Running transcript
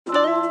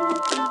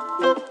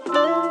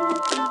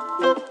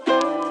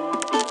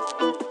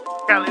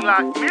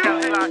like music,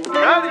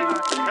 Cuddy.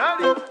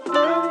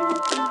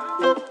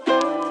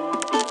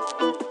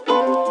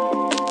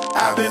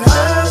 I've been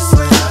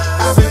hustling,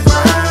 I've been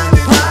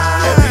grinding,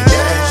 every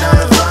day trying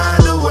to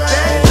find a way.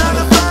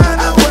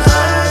 I've been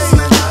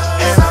hustling,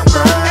 and I'm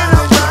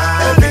grinding,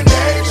 every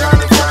day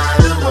trying to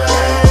find a way.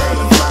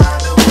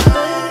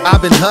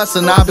 I've been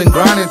hustling, I've been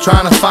grinding,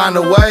 trying to find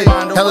a way.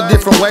 Hella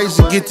different ways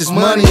to get this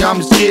money, I'm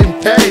just getting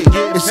paid.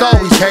 It's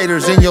always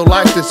haters in your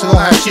life that's gonna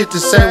have shit to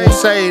say. Won't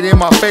say it in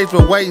my face,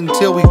 but wait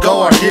until we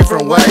go our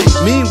different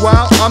ways.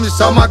 Meanwhile, I'm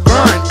just on my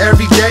grind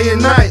every day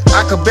and night.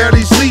 I could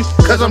barely sleep,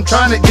 cause I'm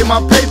trying to get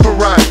my paper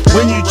right.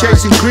 When you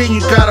chasing green,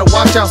 you gotta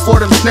watch out for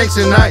them snakes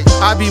at night.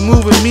 I be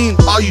moving mean,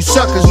 all you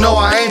suckers know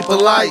I ain't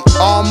polite.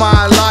 All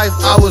my life,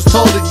 I was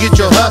told to get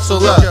your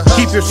hustle up.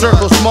 Keep your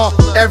circle small,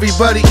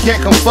 everybody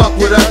can't come fuck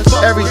with us.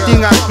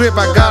 Everything I grip,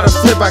 I gotta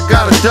flip, I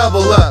gotta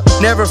double up.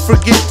 Never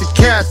forget the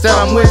cats that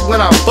I'm with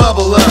when I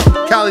bubble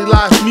up. Cali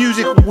live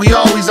music, we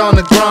always on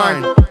the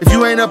grind. If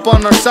you ain't up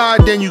on our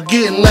side, then you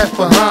getting left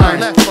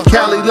behind.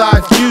 Cali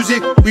live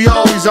music, we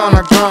always on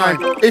our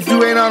grind. If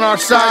you ain't on our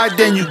side,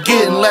 then you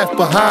getting left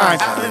behind.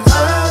 I've been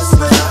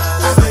hustling,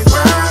 I've been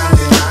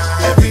grinding,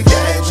 every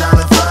day trying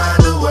to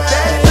find a way.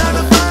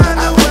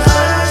 I've been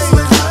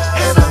hustling,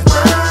 and I'm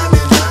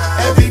grinding,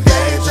 every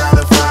day trying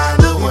to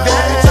find a way.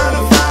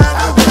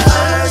 I've been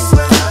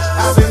hustling,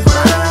 I've been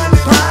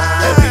grinding,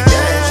 every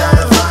day trying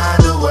to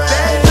find a way.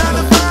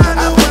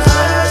 I've been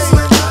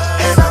hustling,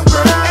 and I'm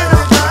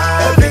grinding,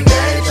 every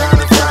day trying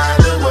to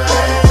find a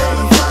way.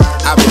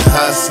 I've been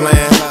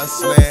hustling,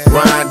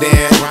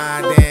 grinding.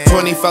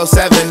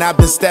 24/7, I've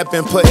been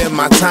stepping, putting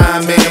my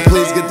time in.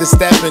 Please get to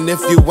stepping if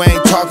you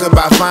ain't talking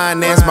about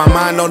finance. My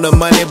mind on the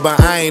money, but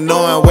I ain't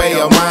knowing where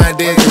your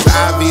mind is. It's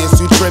obvious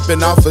you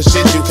tripping off of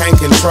shit you can't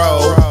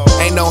control.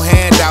 Ain't no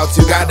handouts,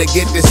 you gotta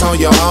get this on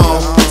your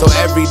own. So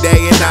every day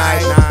and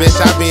night, bitch,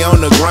 I be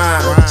on the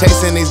grind.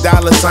 Chasing these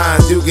dollar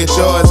signs, you get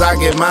yours, I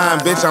get mine.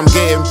 Bitch, I'm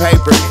getting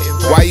paper.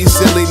 Why you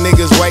silly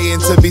niggas waiting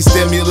to be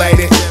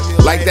stimulated?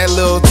 Like that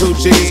little 2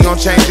 G's gon'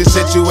 change the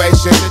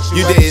situation.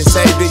 You didn't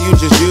save it, you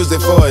just used it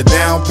for a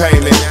down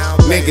payment.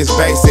 Niggas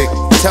basic,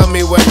 tell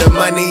me where the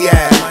money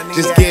at.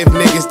 Just give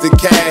niggas the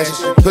cash.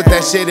 Put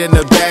that shit in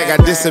the bag,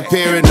 I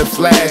disappear in the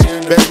flash.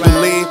 Best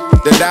believe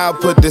that I'll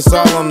put this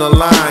all on the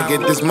line. Get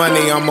this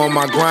money, I'm on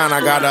my grind,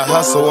 I gotta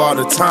hustle all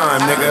the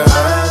time, nigga. I've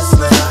been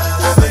hustling,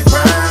 I've been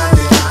grinding.